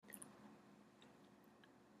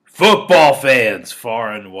Football fans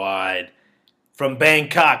far and wide, from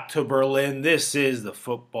Bangkok to Berlin, this is the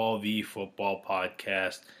Football v Football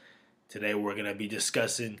podcast. Today we're going to be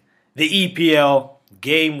discussing the EPL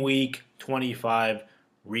Game Week 25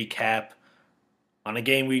 recap on a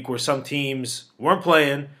game week where some teams weren't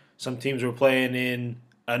playing, some teams were playing in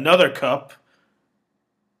another cup,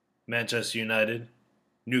 Manchester United,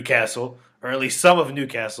 Newcastle, or at least some of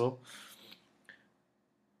Newcastle.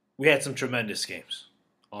 We had some tremendous games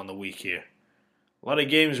on the week here. A lot of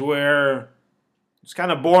games where it's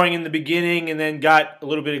kind of boring in the beginning and then got a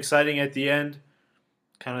little bit exciting at the end.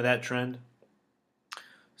 Kind of that trend.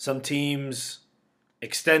 Some teams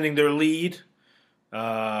extending their lead in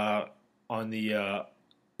the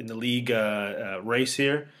league race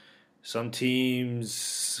here. Some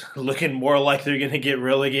teams looking more like they're going to get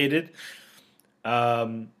relegated.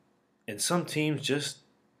 And some teams just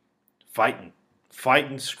fighting,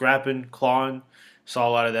 scrapping, clawing. Saw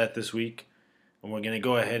a lot of that this week. And we're going to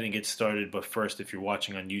go ahead and get started. But first, if you're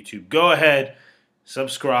watching on YouTube, go ahead,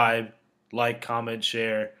 subscribe, like, comment,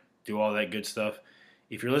 share, do all that good stuff.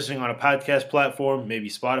 If you're listening on a podcast platform, maybe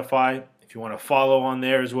Spotify, if you want to follow on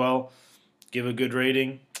there as well, give a good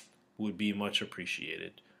rating, would be much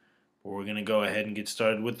appreciated. But we're going to go ahead and get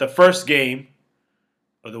started with the first game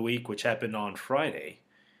of the week, which happened on Friday.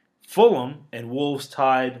 Fulham and Wolves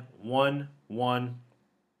tied 1-1.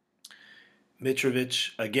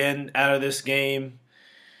 Mitrovic, again, out of this game.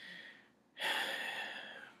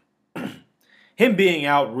 Him being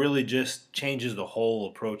out really just changes the whole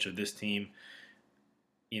approach of this team.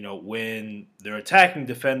 You know, when they're attacking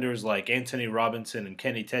defenders like Anthony Robinson and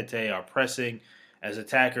Kenny Tete are pressing as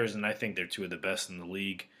attackers, and I think they're two of the best in the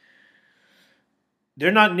league,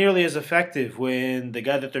 they're not nearly as effective when the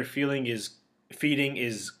guy that they're feeding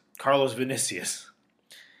is Carlos Vinicius.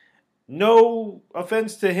 No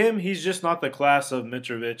offense to him, he's just not the class of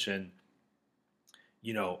Mitrovic, and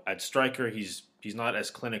you know, at striker, he's not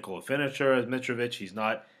as clinical a finisher as Mitrovic. He's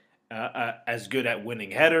not as good at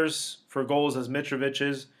winning headers for goals as Mitrovic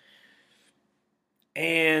is,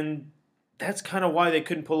 and that's kind of why they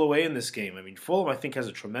couldn't pull away in this game. I mean, Fulham, I think, has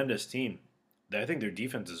a tremendous team. I think their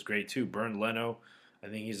defense is great too. Bernd Leno, I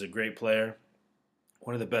think he's a great player,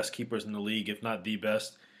 one of the best keepers in the league, if not the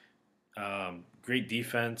best. Great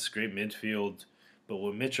defense, great midfield, but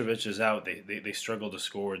when Mitrovic is out, they struggle to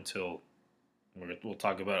score until we'll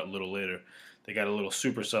talk about it a little later. They got a little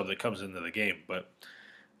super sub that comes into the game. But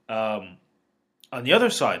on the other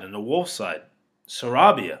side, on the Wolves side,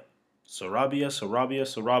 Sarabia.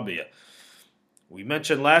 We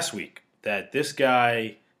mentioned last week that this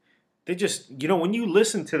guy, they just, you know, when you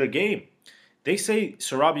listen to the game, they say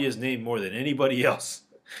Sarabia's name more than anybody else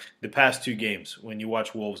the past two games when you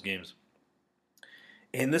watch Wolves games.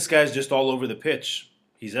 And this guy's just all over the pitch.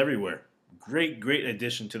 He's everywhere. Great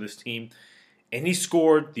addition to this team. And he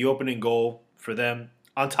scored the opening goal for them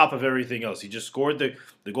on top of everything else. He just scored the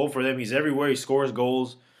goal for them. He's everywhere. He scores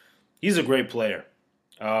goals. He's a great player.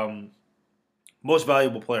 Most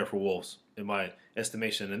valuable player for Wolves, in my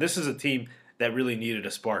estimation. And this is a team that really needed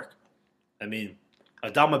a spark. I mean,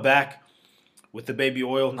 Adama back with the baby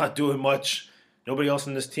oil, not doing much. Nobody else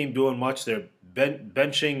in this team doing much. They're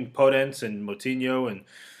benching Podence and Moutinho,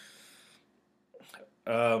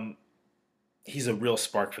 and he's a real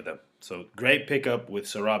spark for them. So great pickup with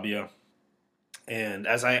Sarabia. And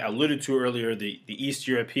as I alluded to earlier, the East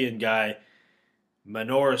European guy,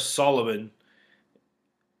 Manor Solomon,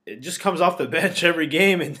 it just comes off the bench every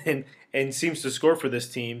game and seems to score for this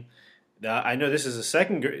team. I know this is the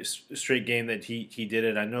second straight game that he did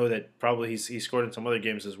it. I know that probably he scored in some other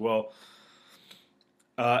games as well.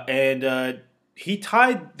 And he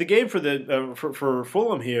tied the game for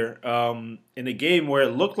Fulham here in a game where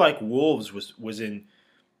it looked like Wolves was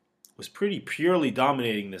pretty purely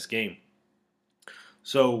dominating this game.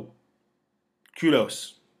 So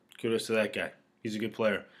kudos to that guy. He's a good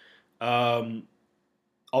player. I'll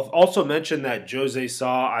also mention that Jose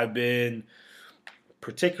Sa, I've been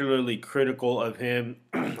particularly critical of him.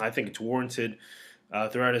 I think it's warranted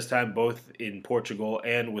throughout his time both in Portugal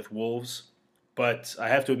and with Wolves. But I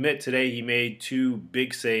have to admit, today he made two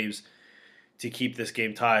big saves to keep this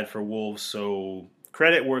game tied for Wolves. So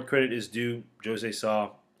credit where credit is due. Jose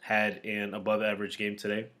Sa had an above-average game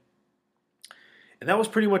today. And that was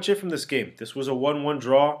pretty much it from this game. This was a 1-1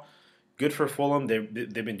 draw. Good for Fulham. They've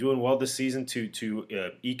been doing well this season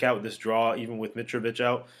to eke out this draw, even with Mitrovic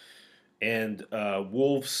out. And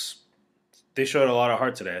Wolves, they showed a lot of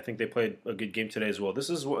heart today. I think they played a good game today as well. This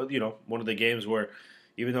is, you know, one of the games where,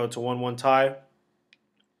 even though it's a 1-1 tie,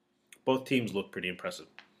 both teams look pretty impressive.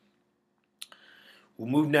 We'll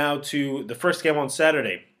move now to the first game on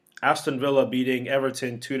Saturday. Aston Villa beating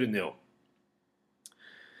Everton 2-0.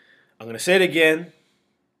 I'm going to say it again.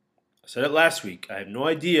 I said it last week. I have no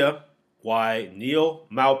idea why Neil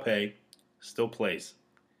Maupay still plays.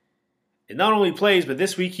 And not only plays, but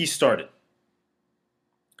this week he started.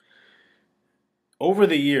 Over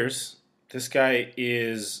the years, this guy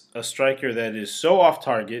is a striker that is so off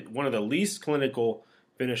target, one of the least clinical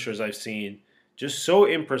finishers I've seen, just so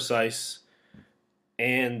imprecise,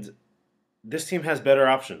 and this team has better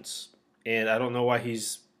options. And I don't know why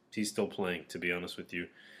he's still playing, to be honest with you.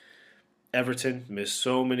 Everton missed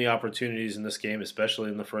so many opportunities in this game, especially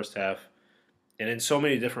in the first half, and in so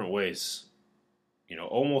many different ways.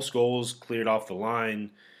 Almost goals cleared off the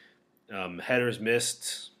line, headers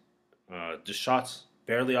missed, just shots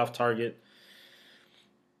barely off target.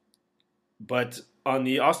 But on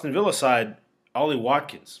the Aston Villa side, Ollie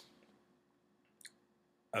Watkins,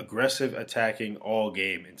 aggressive attacking all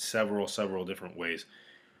game in several different ways.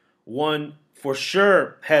 One, for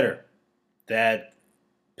sure, header that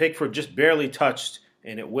Pickford just barely touched,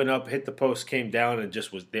 and it went up, hit the post, came down, and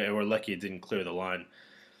just was there. We're lucky it didn't clear the line.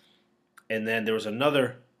 And then there was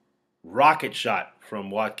another rocket shot from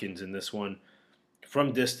Watkins in this one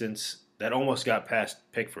from distance that almost got past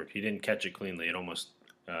Pickford. He didn't catch it cleanly. It almost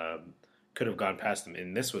could have gone past him.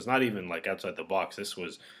 And this was not even like outside the box. This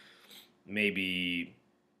was maybe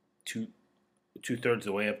two-thirds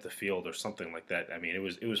of the way up the field or something like that. I mean,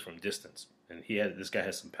 it was from distance. And this guy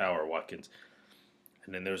has some power, Watkins.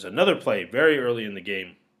 And then there's another play very early in the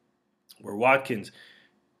game where Watkins,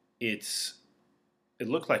 it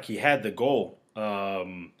looked like he had the goal,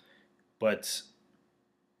 but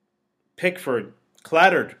Pickford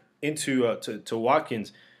clattered into to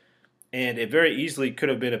Watkins, and it very easily could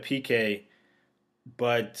have been a PK,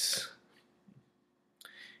 but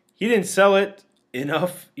he didn't sell it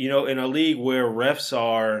enough. In a league where refs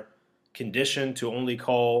are conditioned to only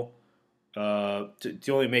call. To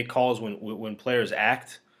only make calls when players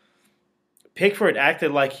act. Pickford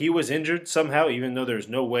acted like he was injured somehow, even though there's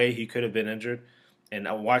no way he could have been injured. And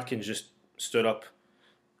Watkins just stood up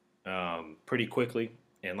pretty quickly.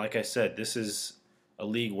 And like I said, this is a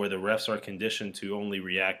league where the refs are conditioned to only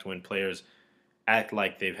react when players act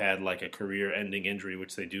like they've had like a career-ending injury,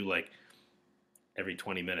 which they do like every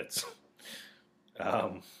 20 minutes.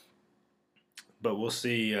 But we'll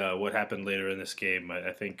see what happened later in this game.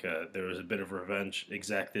 I think there was a bit of revenge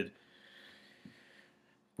exacted.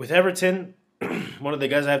 With Everton, one of the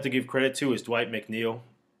guys I have to give credit to is Dwight McNeil,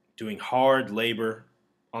 doing hard labor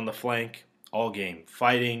on the flank all game,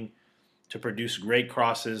 fighting to produce great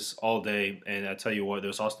crosses all day. And I tell you what,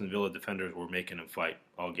 those Aston Villa defenders were making him fight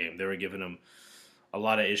all game. They were giving him a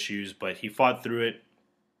lot of issues, but he fought through it.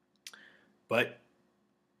 But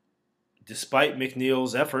despite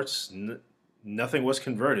McNeil's efforts, nothing was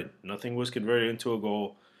converted. Nothing was converted into a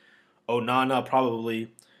goal. Onana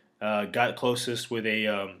probably got closest with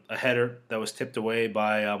a header that was tipped away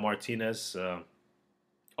by Martinez.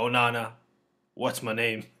 Onana, what's my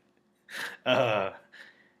name?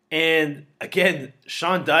 And again,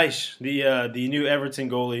 Sean Dyche, the new Everton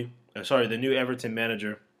goalie, the new Everton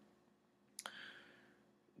manager.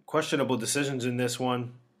 Questionable decisions in this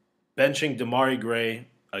one. Benching Demarai Gray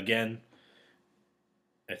again.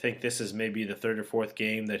 I think this is maybe the third or fourth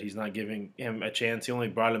game that he's not giving him a chance. He only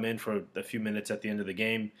brought him in for a few minutes at the end of the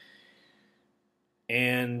game.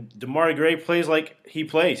 And Demarai Gray plays like he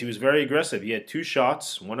plays. He was very aggressive. He had 2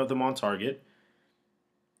 shots, one of them on target.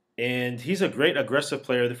 And he's a great aggressive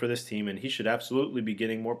player for this team, and he should absolutely be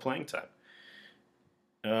getting more playing time.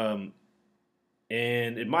 And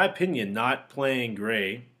in my opinion, not playing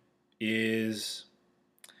Gray it's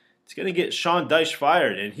going to get Sean Dyche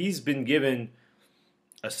fired, and he's been given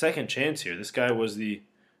a second chance here. This guy was the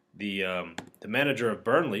manager of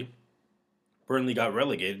Burnley. Burnley got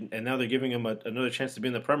relegated, and now they're giving him another chance to be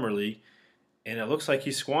in the Premier League, and it looks like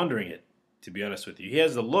he's squandering it, to be honest with you. He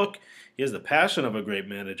has the look, he has the passion of a great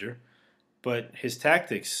manager, but his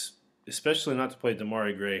tactics, especially not to play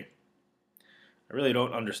Demarai Gray, I really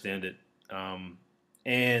don't understand it.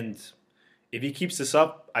 And if he keeps this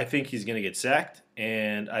up, I think he's going to get sacked,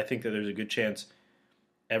 and I think that there's a good chance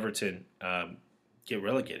Everton get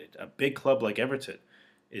relegated. A big club like Everton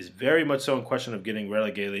is very much so in question of getting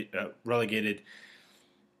relegated,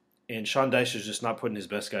 and Sean Dyche is just not putting his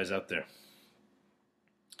best guys out there.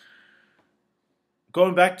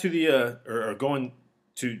 Going back to the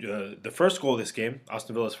first goal of this game,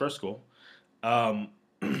 Aston Villa's first goal, a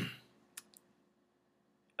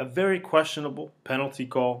very questionable penalty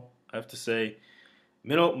call, I have to say.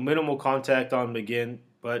 Minimal contact on McGinn,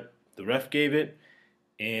 but the ref gave it,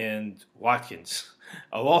 and Watkins,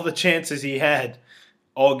 of all the chances he had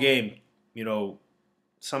all game,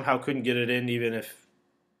 somehow couldn't get it in, even if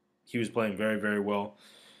he was playing very, very well.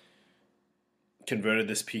 Converted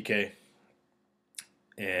this PK.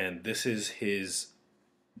 And this is his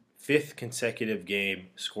 5th consecutive game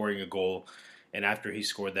scoring a goal. And after he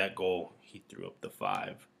scored that goal, he threw up the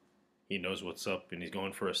 5. He knows what's up, and he's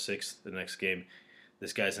going for a 6th the next game.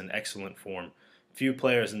 This guy's in excellent form. Few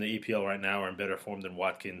players in the EPL right now are in better form than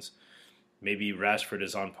Watkins. Maybe Rashford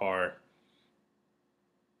is on par.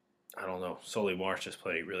 I don't know. Solly March is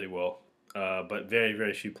playing really well. But very,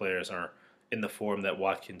 very few players are in the form that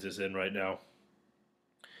Watkins is in right now.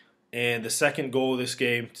 And the second goal of this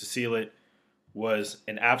game to seal it was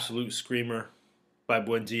an absolute screamer by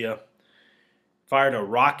Buendia. Fired a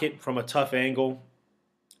rocket from a tough angle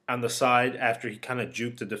on the side after he kind of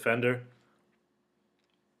juked the defender.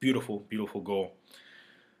 Beautiful, beautiful goal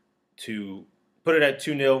to put it at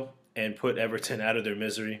 2-0 and put Everton out of their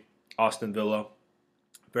misery. Aston Villa,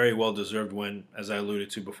 very well-deserved win, as I alluded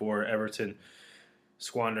to before. Everton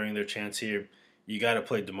squandering their chance here. You got to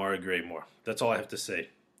play Demarai Gray more. That's all I have to say.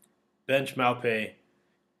 Bench Maupay,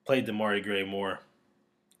 play Demarai Gray more.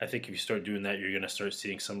 I think if you start doing that, you're going to start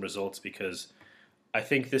seeing some results because I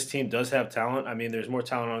think this team does have talent. I mean, there's more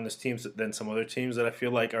talent on this team than some other teams that I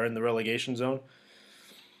feel like are in the relegation zone.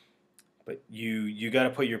 But you got to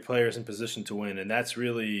put your players in position to win, and that's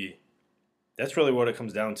really what it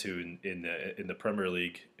comes down to in the Premier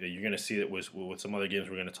League. You're going to see it with some other games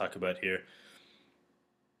we're going to talk about here.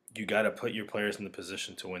 You got to put your players in the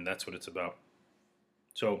position to win. That's what it's about.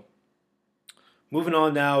 So, moving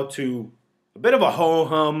on now to a bit of a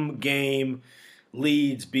ho-hum game.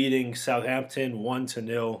 Leeds beating Southampton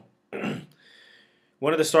 1-0.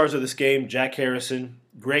 One of the stars of this game, Jack Harrison,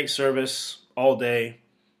 great service all day.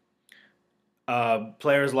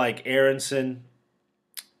 Players like Aronson,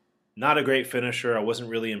 not a great finisher. I wasn't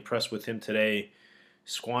really impressed with him today,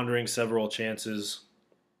 squandering several chances.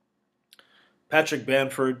 Patrick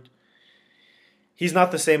Bamford, he's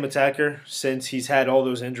not the same attacker since he's had all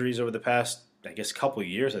those injuries over the past, I guess, couple of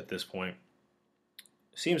years at this point.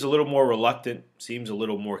 Seems a little more reluctant, seems a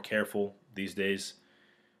little more careful these days.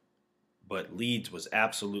 But Leeds was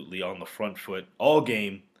absolutely on the front foot all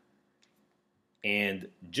game and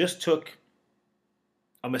just took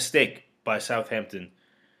a mistake by Southampton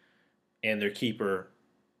and their keeper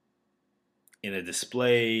in a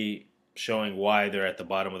display showing why they're at the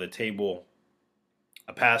bottom of the table.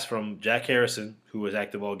 A pass from Jack Harrison, who was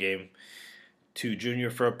active all game, to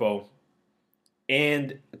Junior Firpo,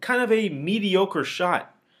 and kind of a mediocre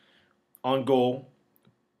shot on goal,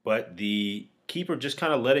 but the keeper just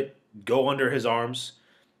kind of let it go under his arms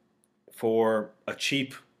for a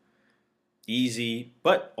cheap, easy,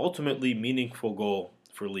 but ultimately meaningful goal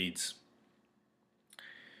for Leeds.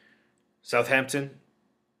 Southampton,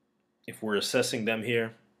 if we're assessing them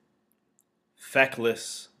here,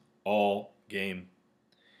 feckless all game.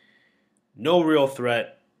 No real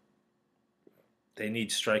threat. They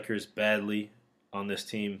need strikers badly on this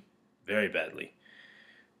team, very badly.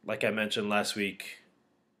 Like I mentioned last week,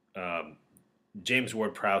 James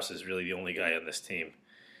Ward-Prowse is really the only guy on this team.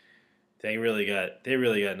 They really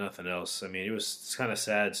got nothing else. I mean, it was kind of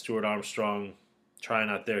sad. Stuart Armstrong trying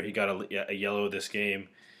out there. He got a yellow this game.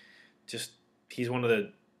 Just he's one of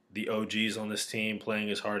the OGs on this team, playing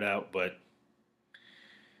his heart out, but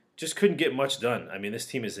just couldn't get much done. I mean, this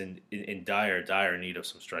team is in dire need of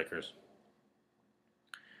some strikers.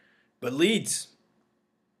 But Leeds,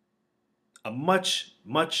 a much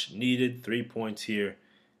needed 3 points here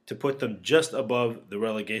to put them just above the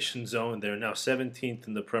relegation zone. They're now 17th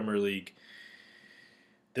in the Premier League.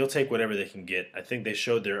 They'll take whatever they can get. I think they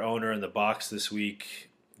showed their owner in the box this week,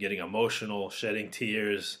 getting emotional, shedding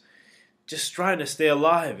tears, just trying to stay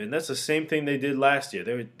alive. And that's the same thing they did last year.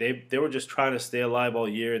 They were just trying to stay alive all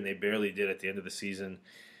year, and they barely did at the end of the season.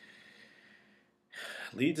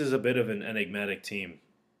 Leeds is a bit of an enigmatic team.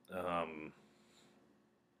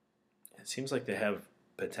 It seems like they have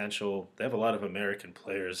potential. They have a lot of American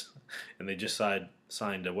players, and they just signed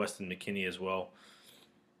Weston McKennie as well.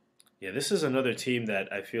 Yeah, this is another team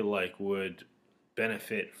that I feel like would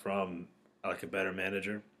benefit from like a better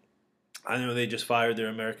manager. I know they just fired their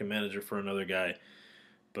American manager for another guy,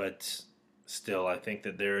 but still, I think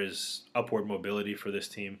that there is upward mobility for this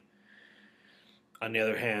team. On the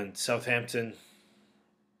other hand, Southampton,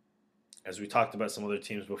 as we talked about some other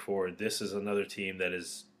teams before, this is another team that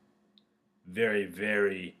is very,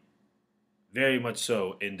 very, very much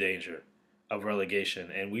so in danger of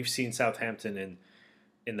relegation. And we've seen Southampton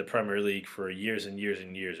in the Premier League for years and years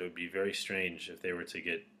and years. It would be very strange if they were to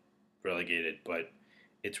get relegated, but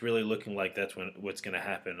it's really looking like that's what's going to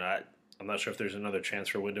happen. I'm not sure if there's another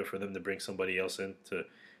transfer window for them to bring somebody else in to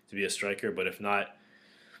be a striker, but if not,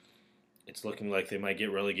 It's looking like they might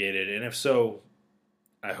get relegated. And if so,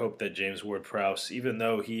 I hope that James Ward-Prowse, even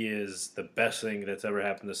though he is the best thing that's ever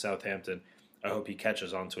happened to Southampton, I hope he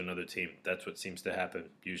catches on to another team. That's what seems to happen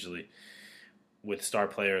usually with star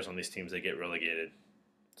players on these teams. They get relegated.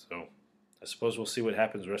 So I suppose we'll see what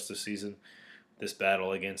happens the rest of the season. This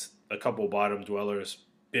battle against a couple bottom dwellers.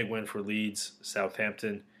 Big win for Leeds,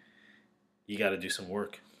 Southampton. You got to do some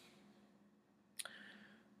work.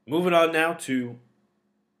 Moving on now to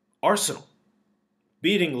Arsenal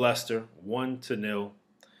beating Leicester 1-0.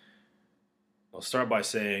 I'll start by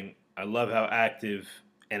saying I love how active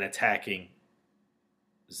and attacking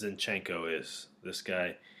Zinchenko is. This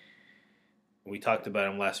guy, we talked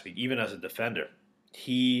about him last week, even as a defender.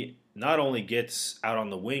 He not only gets out on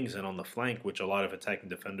the wings and on the flank, which a lot of attacking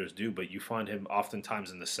defenders do, but you find him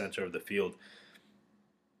oftentimes in the center of the field,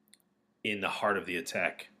 in the heart of the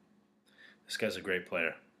attack. This guy's a great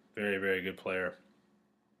player. Very, very good player.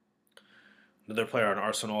 Another player on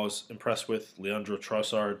Arsenal I was impressed with, Leandro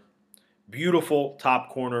Trossard. Beautiful top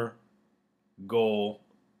corner goal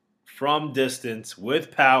from distance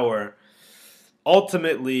with power.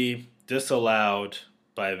 Ultimately disallowed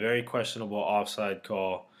by a very questionable offside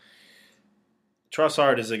call.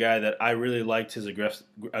 Trossard is a guy that I really liked his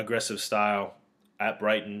aggressive style at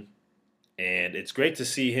Brighton. And it's great to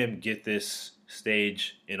see him get this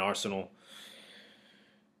stage in Arsenal.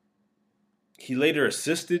 He later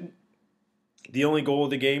assisted the only goal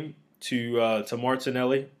of the game to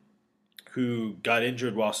Martinelli, who got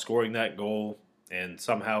injured while scoring that goal and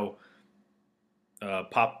somehow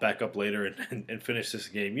popped back up later and finished this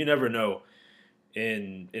game. You never know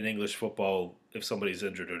in English football if somebody's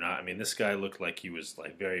injured or not. I mean, this guy looked like he was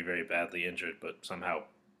like very, very badly injured, but somehow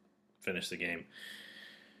finished the game.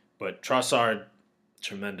 But Trossard,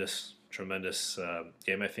 tremendous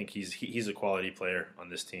game. I think he's a quality player on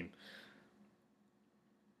this team.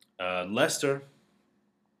 Leicester,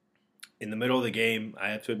 in the middle of the game, I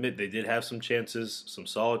have to admit they did have some chances, some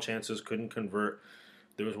solid chances, couldn't convert.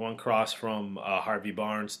 There was one cross from Harvey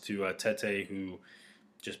Barnes to Tete, who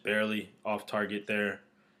just barely off target there.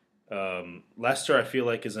 Leicester, I feel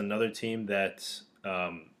like, is another team that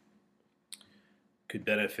could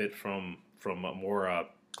benefit from more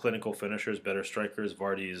clinical finishers, better strikers.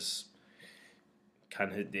 Vardy is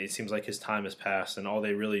it seems like his time has passed, and all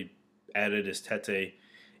they really added is Tete.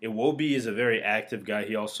 Iwobi is a very active guy.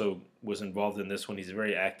 He also was involved in this one. He's a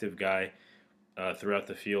very active guy throughout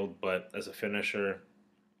the field, but as a finisher,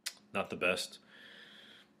 not the best.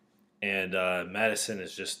 And Madison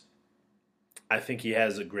is just, I think he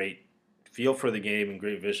has a great feel for the game and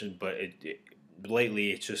great vision, but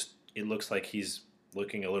lately it looks like he's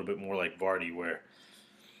looking a little bit more like Vardy, where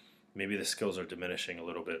maybe the skills are diminishing a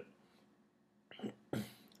little bit.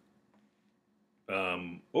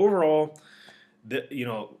 Overall,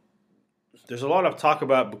 there's a lot of talk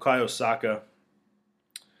about Bukayo Saka.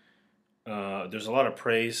 There's a lot of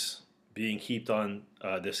praise being heaped on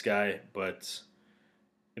this guy, but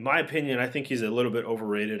in my opinion, I think he's a little bit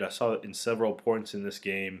overrated. I saw it in several points in this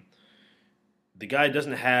game. The guy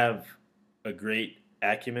doesn't have a great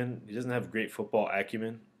acumen. He doesn't have great football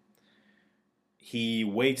acumen. He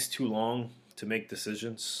waits too long to make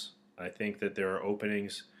decisions. I think that there are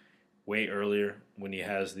openings way earlier when he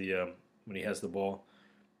has the ball,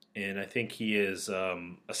 and I think he is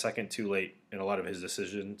a second too late in a lot of his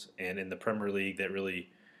decisions. And in the Premier League, that really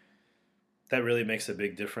makes a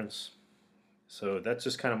big difference. So that's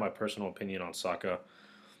just kind of my personal opinion on Saka.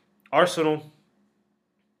 Arsenal,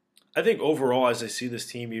 I think overall, as I see this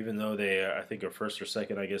team, even though they I think are first or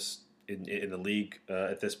second, I guess in the league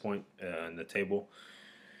at this point in the table.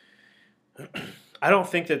 I don't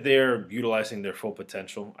think that they're utilizing their full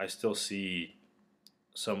potential. I still see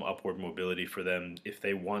some upward mobility for them if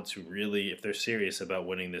they want to really, if they're serious about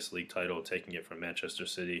winning this league title, taking it from Manchester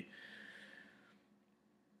City.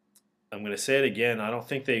 I'm going to say it again. I don't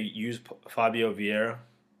think they use Fabio Vieira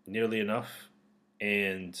nearly enough.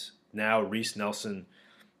 And now Reece Nelson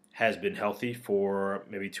has been healthy for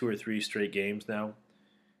maybe 2 or 3 straight games now.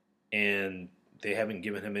 And they haven't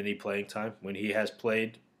given him any playing time. When he has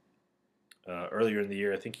played earlier in the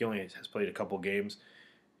year, I think he only has played a couple games.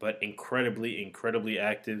 But incredibly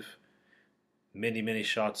active. Many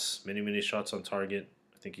shots on target.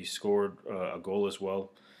 I think he scored a goal as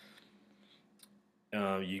well.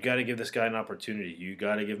 You got to give this guy an opportunity. You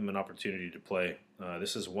got to give him an opportunity to play.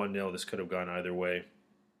 This is 1-0. This could have gone either way.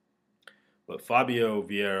 But Fabio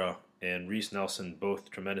Vieira and Reece Nelson, both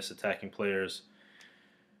tremendous attacking players.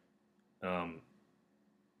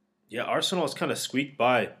 Arsenal has kind of squeaked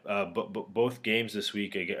by both games this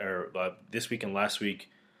week, this week and last week,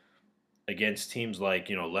 against teams like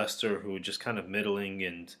Leicester, who are just kind of middling,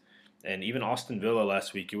 and And even Aston Villa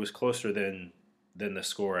last week, it was closer than the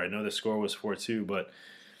score. I know the score was 4-2, but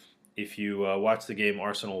if you watch the game,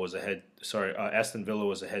 Arsenal was ahead. Sorry, Aston Villa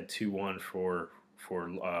was ahead 2-1 for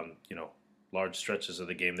large stretches of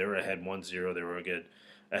the game. They were ahead 1-0. They were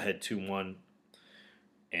ahead 2-1,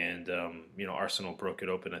 and Arsenal broke it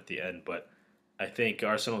open at the end. But I think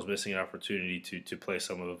Arsenal's missing an opportunity to play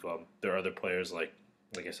some of their other players, like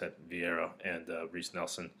I said, Vieira and Reece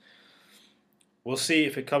Nelson. We'll see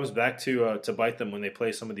if it comes back to bite them when they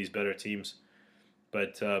play some of these better teams.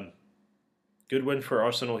 But good win for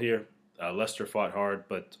Arsenal here. Leicester fought hard,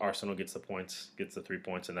 but Arsenal gets the points, gets the 3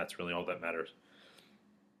 points, and that's really all that matters.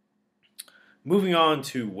 Moving on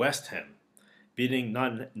to West Ham, beating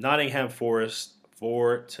Nottingham Forest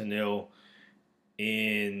 4-0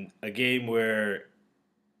 in a game where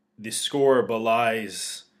the score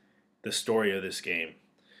belies the story of this game.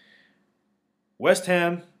 West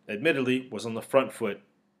Ham, admittedly, was on the front foot,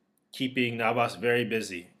 keeping Navas very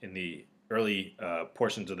busy in the early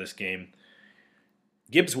portions of this game.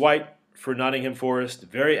 Gibbs White for Nottingham Forest,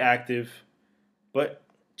 very active, but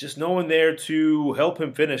just no one there to help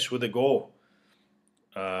him finish with a goal.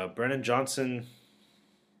 Brennan Johnson,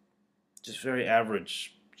 just very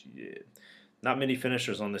average. Not many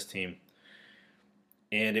finishers on this team.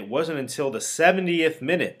 And it wasn't until the 70th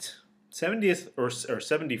minute, 70th or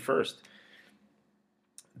 71st,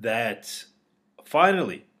 that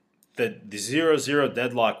finally the 0-0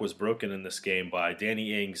 deadlock was broken in this game by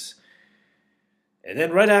Danny Ings. And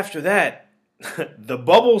then right after that, the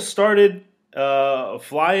bubbles started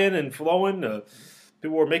flying and flowing.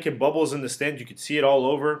 People were making bubbles in the stand. You could see it all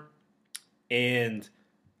over. And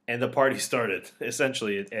the party started,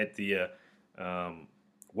 essentially, at the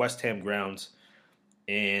West Ham grounds.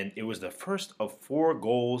 And it was the first of 4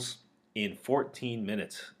 goals in 14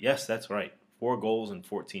 minutes. Yes, that's right. 4 goals in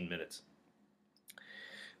 14 minutes.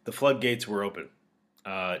 The floodgates were open.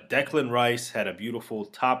 Declan Rice had a beautiful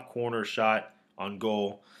top corner shot on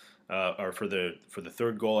goal, or for the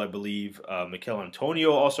third goal, I believe. Mikel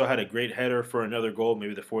Antonio also had a great header for another goal,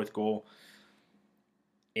 maybe the 4th goal.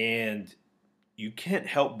 And you can't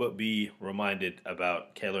help but be reminded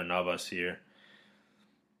about Keylor Navas here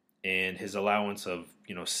and his allowance of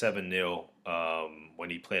 7-0 when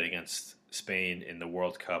he played against Spain in the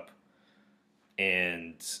World Cup.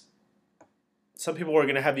 And some people are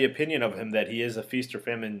going to have the opinion of him that he is a feast or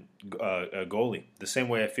famine goalie. The same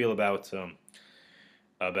way I feel about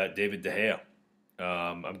David De Gea.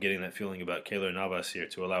 I'm getting that feeling about Keylor Navas here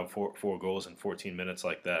to allow four goals in 14 minutes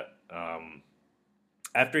like that.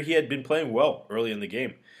 After he had been playing well early in the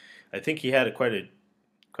game, I think he had quite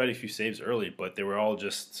a few saves early, but they were all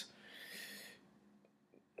just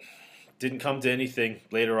didn't come to anything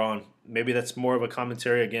later on. Maybe that's more of a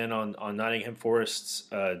commentary again on Nottingham Forest's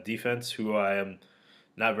defense, who I am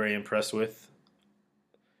not very impressed with.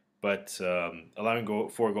 But allowing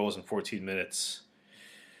 4 goals in 14 minutes,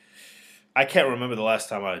 I can't remember the last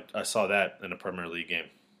time I saw that in a Premier League game.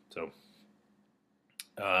 So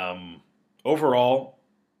overall,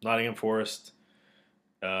 Nottingham Forest,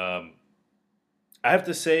 I have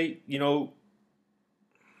to say,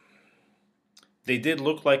 they did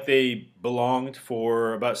look like they belonged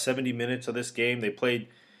for about 70 minutes of this game. They played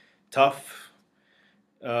tough.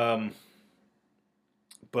 But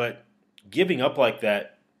giving up like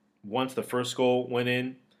that once the first goal went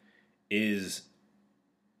in is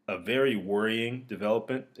a very worrying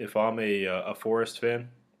development if I'm a Forest fan.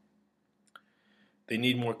 They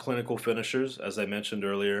need more clinical finishers, as I mentioned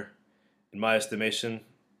earlier. In my estimation,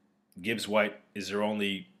 Gibbs White is their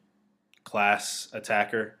only class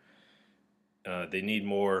attacker. They need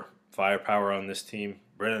more firepower on this team.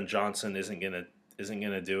 Brennan Johnson isn't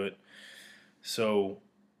gonna do it. So,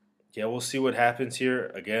 yeah, we'll see what happens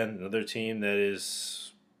here. Again, another team that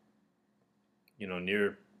is,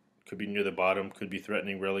 could be near the bottom, could be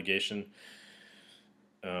threatening relegation.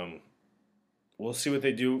 We'll see what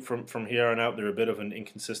they do from here on out. They're a bit of an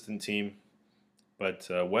inconsistent team, but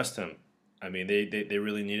West Ham, I mean, they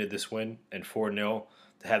really needed this win, and 4-0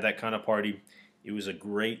 to have that kind of party. It was a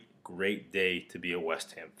great day to be a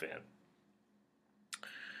West Ham fan.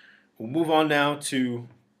 We'll move on now to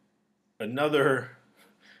another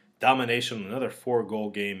domination, another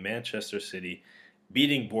 4-goal game. Manchester City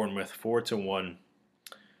beating Bournemouth 4-1.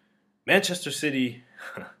 Manchester City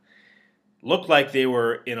looked like they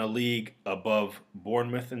were in a league above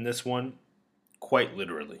Bournemouth in this one, quite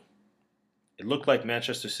literally. It looked like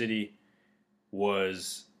Manchester City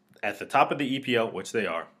was at the top of the EPL, which they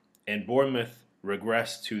are, and Bournemouth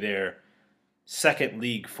regressed to their second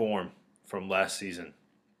league form from last season.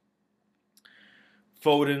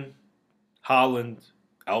 Foden, Haaland,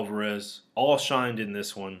 Alvarez all shined in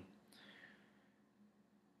this one.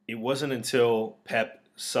 it wasn't until Pep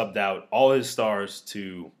subbed out all his stars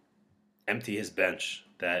to empty his bench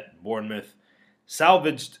that Bournemouth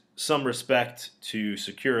salvaged some respect to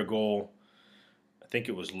secure a goal. I think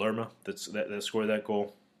it was Lerma that scored that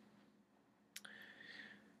goal.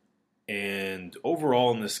 And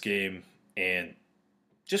overall in this game, and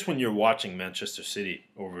just when you're watching Manchester City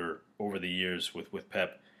over the years with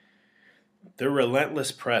Pep, their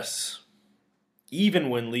relentless press, even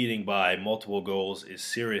when leading by multiple goals, is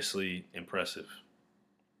seriously impressive.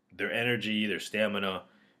 Their energy, their stamina,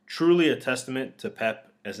 truly a testament to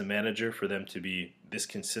Pep as a manager for them to be this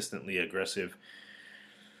consistently aggressive,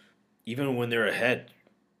 even when they're ahead.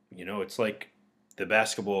 It's like the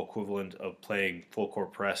basketball equivalent of playing full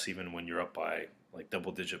court press, even when you're up by like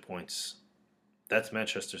double digit points. That's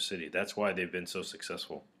Manchester City. That's why they've been so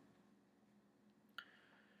successful.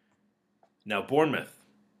 Now, Bournemouth,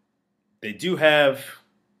 they do have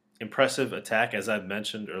impressive attack, as I've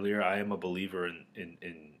mentioned earlier. I am a believer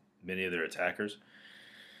in many of their attackers.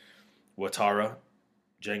 Django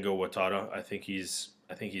Ouattara, I think he's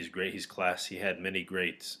great. He's class. He had many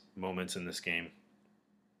great moments in this game.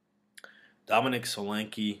 Dominic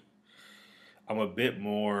Solanke, I'm a bit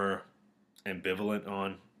more ambivalent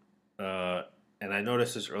on. And I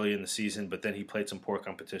noticed this early in the season, but then he played some poor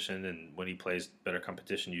competition, and when he plays better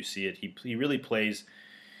competition, you see it. He really plays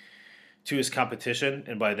to his competition,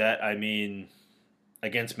 and by that I mean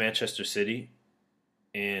against Manchester City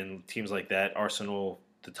and teams like that, Arsenal,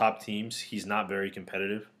 the top teams, he's not very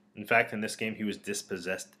competitive. In fact, in this game, he was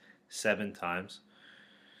dispossessed 7 times.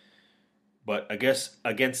 But I guess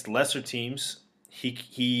against lesser teams,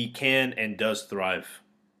 he can and does thrive.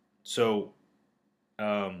 So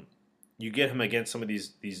you get him against some of these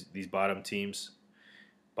bottom teams,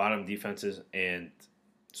 bottom defenses, and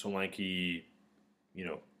Solanke,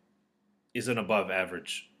 is an above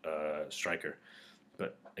average striker.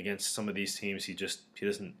 But against some of these teams, he's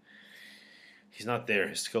not there.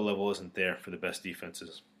 His skill level isn't there for the best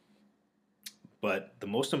defenses. But the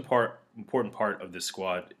most important part of this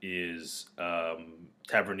squad is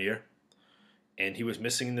Tavernier, and he was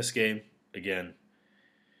missing in this game again.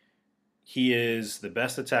 He is the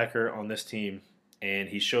best attacker on this team, and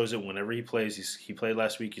he shows it whenever he plays. He played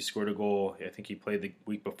last week. He scored a goal. I think he played the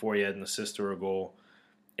week before. He had an assist or a goal.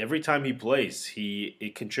 Every time he plays,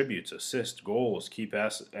 it contributes. Assist, goals, key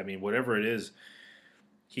passes. I mean, whatever it is,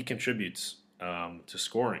 he contributes to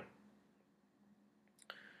scoring.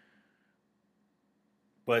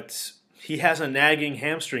 But he has a nagging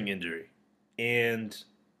hamstring injury, and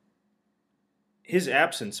his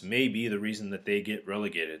absence may be the reason that they get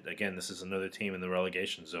relegated. Again, this is another team in the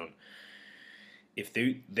relegation zone. If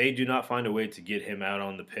they do not find a way to get him out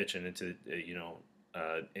on the pitch and into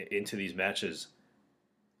these matches,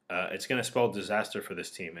 it's going to spell disaster for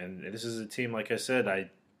this team. And this is a team, like I said,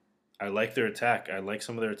 I like their attack. I like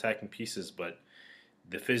some of their attacking pieces, but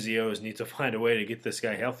the physios need to find a way to get this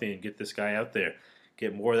guy healthy and get this guy out there.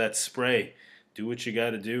 Get more of that spray. Do what you got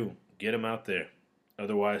to do. Get him out there.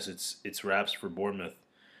 Otherwise, it's wraps for Bournemouth.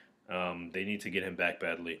 They need to get him back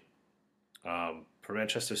badly. For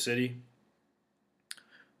Manchester City,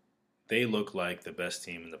 they look like the best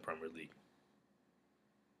team in the Premier League.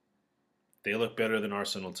 They look better than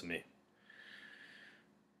Arsenal to me.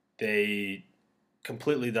 They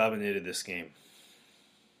completely dominated this game.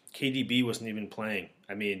 KDB wasn't even playing.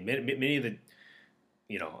 I mean, many of the,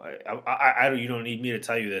 you don't need me to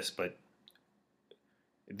tell you this, but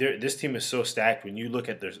this team is so stacked. When you look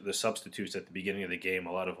at the substitutes at the beginning of the game,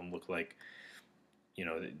 a lot of them look like,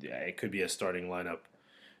 it could be a starting lineup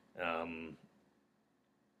on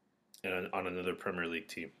another Premier League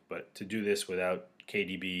team. But to do this without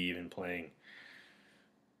KDB even playing,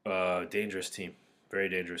 dangerous team, very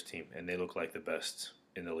dangerous team, and they look like the best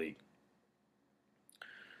in the league.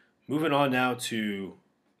 Moving on now to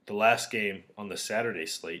the last game on the Saturday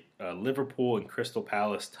slate, Liverpool and Crystal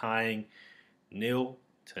Palace tying 0-0.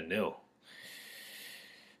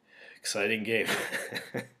 Exciting game.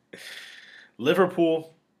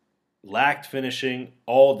 Liverpool lacked finishing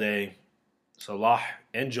all day. Salah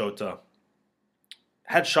and Jota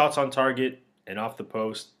had shots on target and off the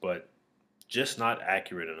post, but just not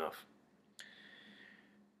accurate enough.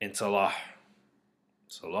 And Salah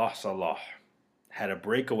had a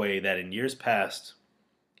breakaway that in years past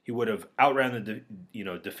he would have outran the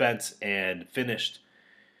defense and finished.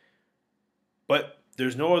 But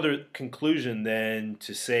there's no other conclusion than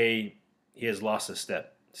to say he has lost a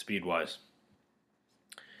step speed-wise.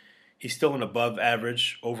 He's still an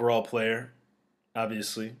above-average overall player,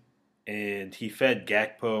 obviously, and he fed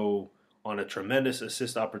Gakpo on a tremendous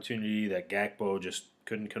assist opportunity that Gakpo just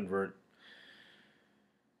couldn't convert.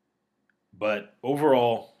 But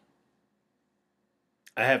overall,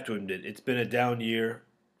 I have to admit, it's been a down year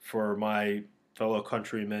for my fellow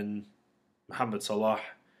countryman, Mohamed Salah.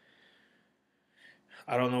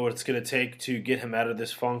 I don't know what it's going to take to get him out of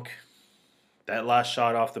this funk. That last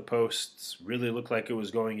shot off the posts really looked like it was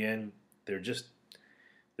going in. There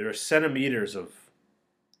are centimeters of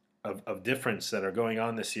difference that are going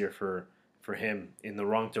on this year for him in the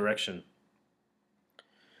wrong direction.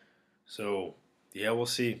 So yeah, we'll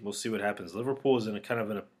see. We'll see what happens. Liverpool is in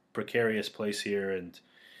a precarious place here, and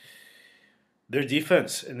their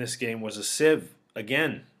defense in this game was a sieve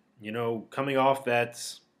again. Coming off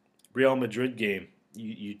that Real Madrid game,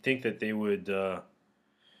 you'd think that they would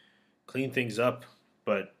clean things up,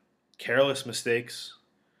 but careless mistakes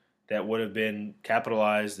that would have been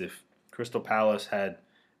capitalized if Crystal Palace had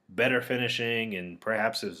better finishing and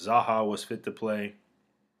perhaps if Zaha was fit to play.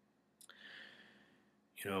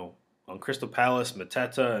 On Crystal Palace,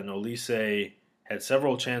 Mateta and Olise had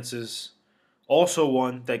several chances. Also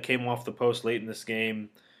one that came off the post late in this game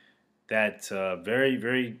that very,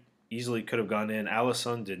 very easily could have gone in.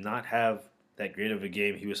 Alisson did not have that great of a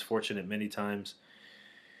game. He was fortunate many times.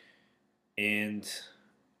 And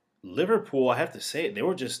Liverpool, I have to say, they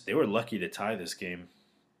were lucky to tie this game.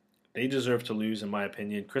 They deserve to lose, in my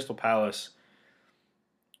opinion. Crystal Palace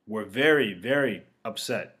were very, very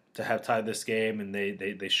upset to have tied this game, and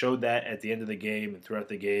they showed that at the end of the game and throughout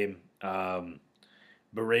the game,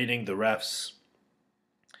 berating the refs.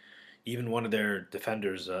 Even one of their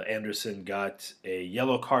defenders, Anderson, got a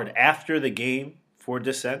yellow card after the game for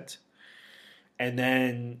dissent. And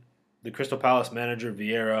then the Crystal Palace manager,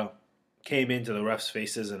 Vieira, came into the refs'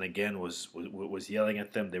 faces and again was yelling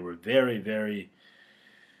at them. They were very, very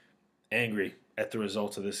angry at the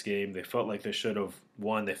results of this game. They felt like they should have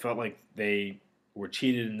won. They felt like they were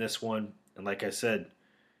cheated in this one. And like I said,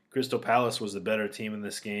 Crystal Palace was the better team in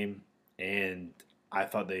this game, and I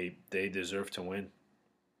thought they deserved to win.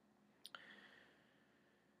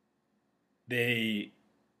 They're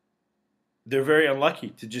very unlucky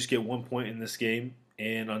to just get 1 point in this game.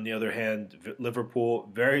 And on the other hand, Liverpool,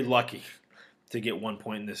 very lucky to get 1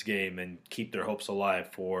 point in this game and keep their hopes alive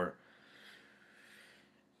for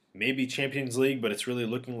maybe Champions League, but it's really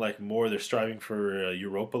looking like more they're striving for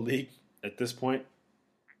Europa League at this point.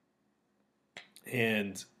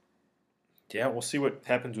 And yeah, we'll see what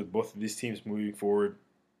happens with both of these teams moving forward.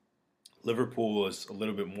 Liverpool is a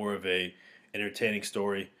little bit more of a entertaining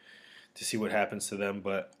story to see what happens to them,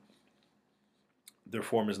 but their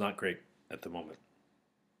form is not great at the moment.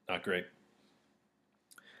 Not great.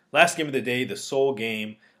 Last game of the day, the sole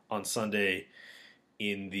game on Sunday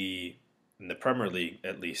in the Premier League,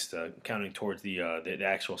 at least, counting towards the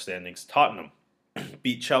actual standings. Tottenham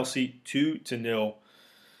beat Chelsea 2-0.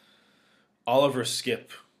 Oliver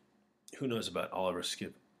Skip. Who knows about Oliver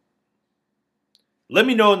Skip? Let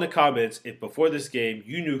me know in the comments if before this game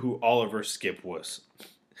you knew who Oliver Skip was.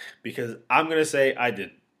 Because I'm going to say I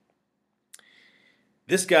didn't.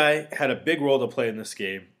 This guy had a big role to play in this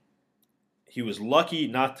game. He was lucky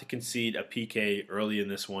not to concede a PK early in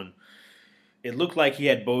this one. It looked like he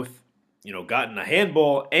had both, gotten a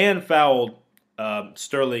handball and fouled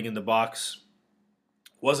Sterling in the box.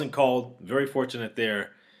 Wasn't called. Very fortunate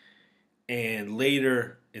there. And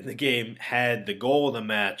later in the game had the goal of the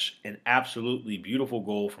match, an absolutely beautiful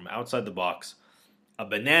goal from outside the box. A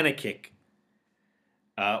banana kick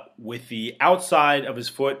with the outside of his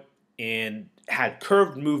foot and had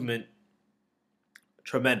curved movement.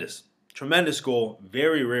 Tremendous. Tremendous goal.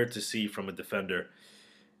 Very rare to see from a defender.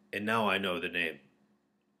 And now I know the name.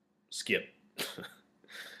 Skip.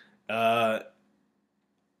 It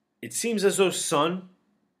seems as though Son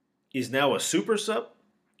is now a super sub,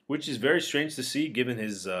 which is very strange to see given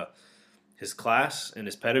his class and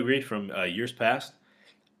his pedigree from years past.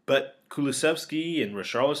 But Kulusevski and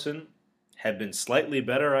Richarlison have been slightly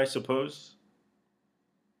better, I suppose.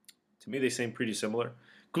 To me, they seem pretty similar.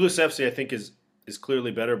 Kulusevski, I think, is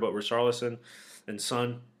clearly better, but Richarlison and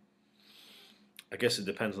Son, I guess it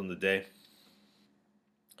depends on the day.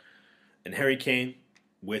 And Harry Kane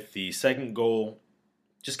with the second goal,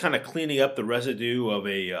 just kind of cleaning up the residue of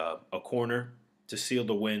a corner to seal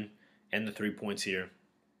the win and the 3 points here.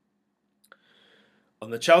 On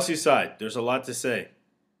the Chelsea side, there's a lot to say.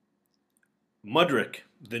 Mudryk,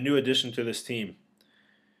 the new addition to this team,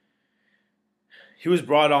 he was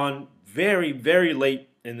brought on very, very late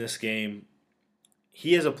in this game.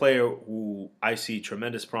 He is a player who I see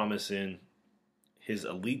tremendous promise in. His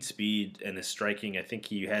elite speed and his striking. I think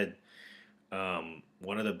he had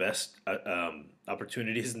one of the best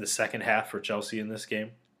opportunities in the second half for Chelsea in this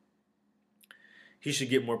game. He should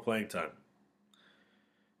get more playing time.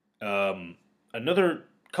 Another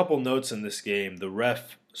couple notes in this game. The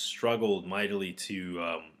ref struggled mightily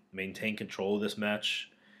to maintain control of this match.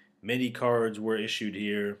 Many cards were issued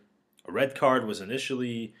here. A red card was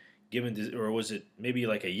initially given to, or was it maybe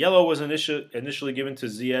like a yellow was initially given to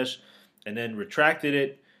Ziyech, and then retracted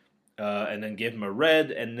it, and then gave him a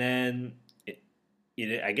red, and then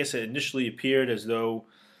I guess it initially appeared as though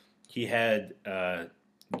he had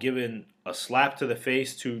given a slap to the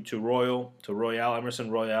face to Royale, Emerson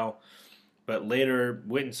Royale, but later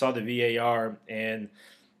went and saw the VAR, and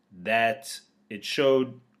that it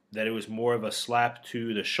showed that it was more of a slap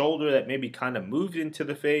to the shoulder that maybe kind of moved into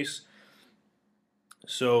the face.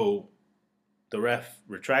 So the ref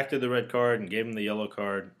retracted the red card and gave him the yellow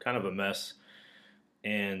card. Kind of a mess.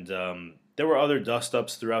 And there were other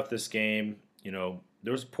dust-ups throughout this game. There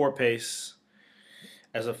was poor pace.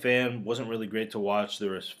 As a fan, wasn't really great to watch.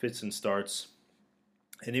 There was fits and starts.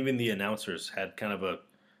 And even the announcers had kind of a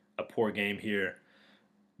poor game here.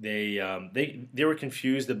 They were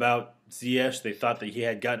confused about Ziyech. They thought that he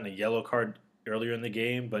had gotten a yellow card earlier in the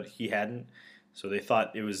game, but he hadn't. So they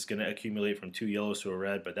thought it was going to accumulate from 2 yellows to a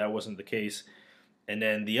red, but that wasn't the case. And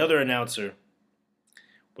then the other announcer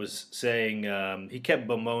was saying, he kept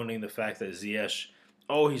bemoaning the fact that Ziyech,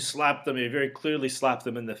 he slapped him. He very clearly slapped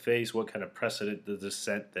him in the face. What kind of precedent does this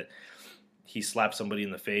set that he slapped somebody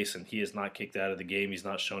in the face and he is not kicked out of the game? He's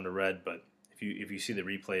not shown a red, but if you see the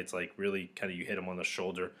replay, it's like really kind of you hit him on the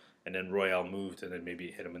shoulder, and then Royale moved, and then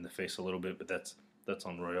maybe hit him in the face a little bit, but that's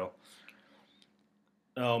on Royale.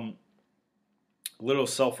 A little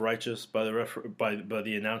self-righteous by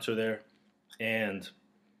the announcer there, and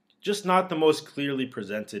just not the most clearly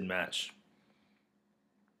presented match.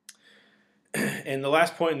 And the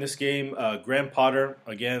last point in this game, Graham Potter,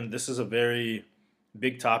 again, this is a very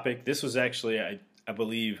big topic. This was actually, I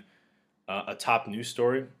believe, a top news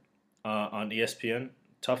story on ESPN.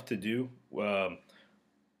 Tough to do on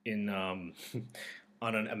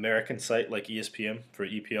an American site like ESPN for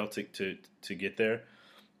EPL to get there.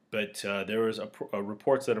 But there was a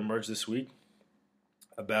reports that emerged this week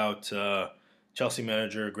about Chelsea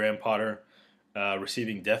manager Graham Potter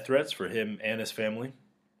receiving death threats for him and his family,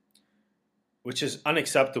 which is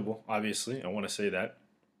unacceptable, obviously. I want to say that.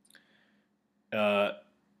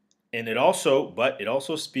 And it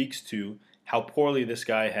also speaks to how poorly this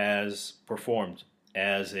guy has performed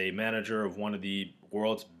as a manager of one of the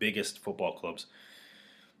world's biggest football clubs.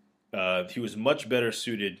 He was much better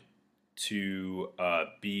suited to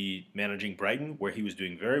be managing Brighton, where he was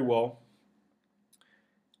doing very well.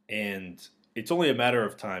 And it's only a matter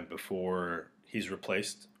of time before he's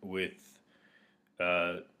replaced with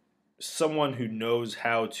someone who knows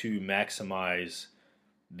how to maximize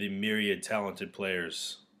the myriad talented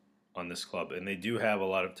players on this club. And they do have a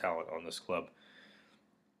lot of talent on this club.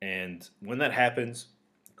 And when that happens,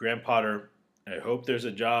 Graham Potter, I hope there's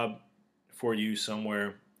a job for you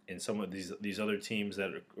somewhere in some of these other teams that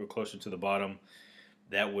are closer to the bottom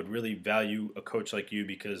that would really value a coach like you,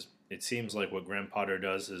 because it seems like what Graham Potter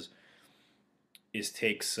does is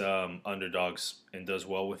takes underdogs and does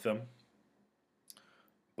well with them.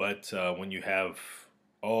 But when you have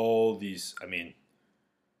all these,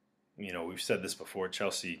 we've said this before,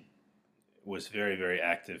 Chelsea was very, very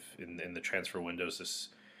active in the transfer windows this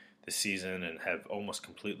season and have almost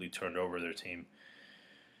completely turned over their team.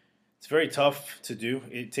 It's very tough to do.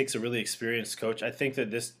 It takes a really experienced coach. I think that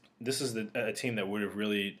this is a team that would have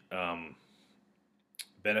really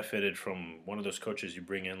benefited from one of those coaches you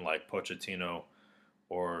bring in like Pochettino,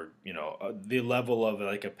 or the level of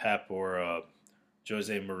like a Pep or a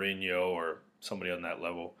Jose Mourinho or somebody on that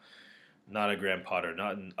level. Not a Graham Potter,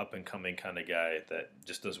 not an up-and-coming kind of guy that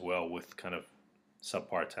just does well with kind of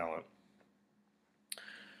subpar talent.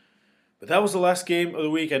 But that was the last game of the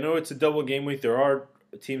week. I know it's a double game week. There are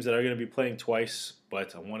teams that are going to be playing twice,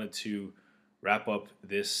 but I wanted to wrap up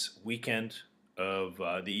this weekend of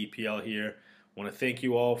the EPL here. I want to thank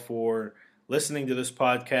you all for listening to this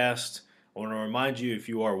podcast. I want to remind you, if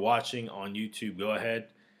you are watching on YouTube, go ahead,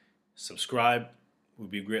 subscribe. Would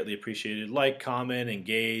be greatly appreciated. Like, comment,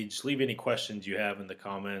 engage. Leave any questions you have in the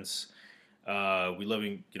comments. We love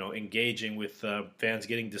engaging with fans,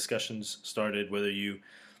 getting discussions started, whether you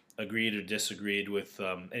agreed or disagreed with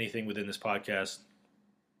anything within this podcast.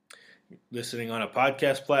 Listening on a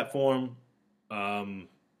podcast platform,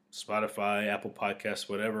 Spotify, Apple Podcasts,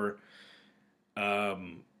 whatever.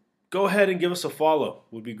 Go ahead and give us a follow.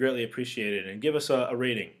 Would be greatly appreciated. And give us a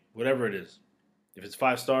rating, whatever it is. If it's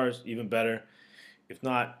 5 stars, even better. If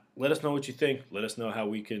not, let us know what you think. Let us know how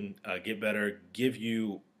we can get better, give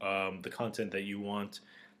you the content that you want.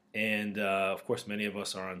 And, of course, many of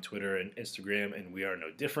us are on Twitter and Instagram, and we are no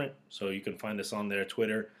different. So you can find us on there,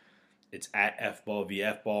 Twitter It's at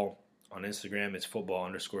FBallVFball. On Instagram, it's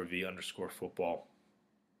football_V_football.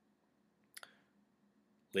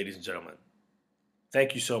 Ladies and gentlemen,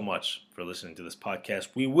 thank you so much for listening to this podcast.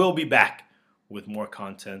 We will be back with more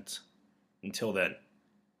content. Until then,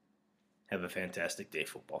 have a fantastic day,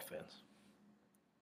 football fans.